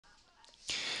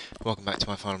Welcome back to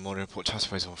my final morning report. Task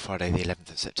Force on Friday, the 11th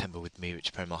of September, with me,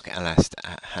 Rich Pro Market Analyst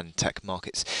at Handtech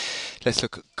Markets. Let's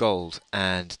look at gold,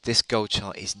 and this gold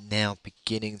chart is now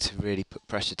beginning to really put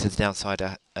pressure to the downside.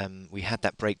 We had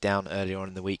that breakdown earlier on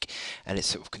in the week, and it's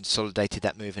sort of consolidated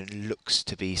that move, and it looks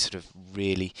to be sort of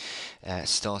really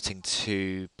starting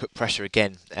to put pressure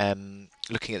again.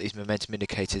 Looking at these momentum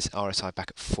indicators, RSI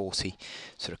back at 40,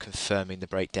 sort of confirming the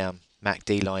breakdown.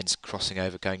 MACD lines crossing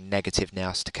over, going negative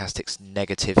now. Stochastics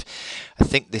negative. I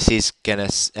think this is gonna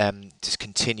just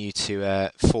continue to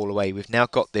fall away. We've now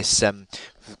got this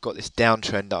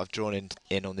downtrend that I've drawn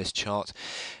in on this chart,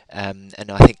 and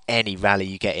I think any rally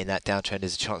you get in that downtrend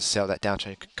is a chance to sell. That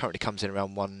downtrend currently comes in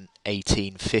around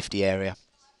 118.50 area,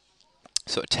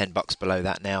 sort of $10 below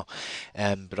that now,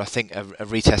 but I think a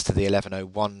retest of the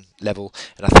 1101 level,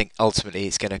 and I think ultimately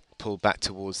it's going to pull back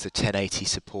towards the 1080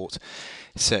 support.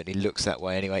 It certainly looks that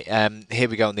way anyway. Here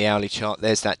we go on the hourly chart.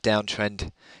 There's that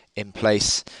downtrend in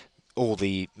place. All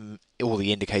the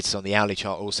indicators on the hourly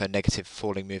chart are also negative,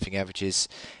 falling moving averages.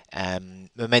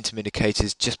 Momentum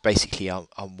indicators just basically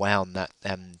unwound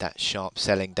that sharp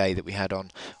selling day that we had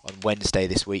on Wednesday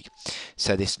this week.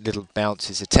 So this little bounce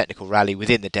is a technical rally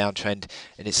within the downtrend,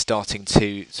 and it's starting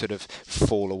to sort of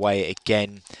fall away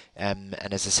again. And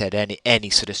as I said, any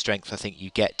sort of strength I think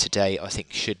you get today, I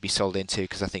think should be sold into,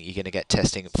 because I think you're going to get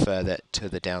testing further to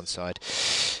the downside.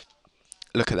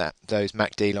 Look at that, those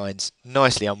MACD lines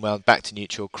nicely unwound, back to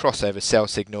neutral, crossover, sell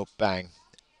signal, bang.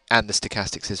 And the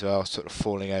stochastics as well, sort of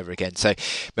falling over again. So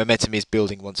momentum is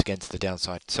building once again to the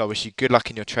downside. So I wish you good luck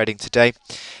in your trading today,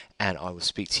 and I will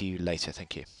speak to you later.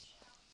 Thank you.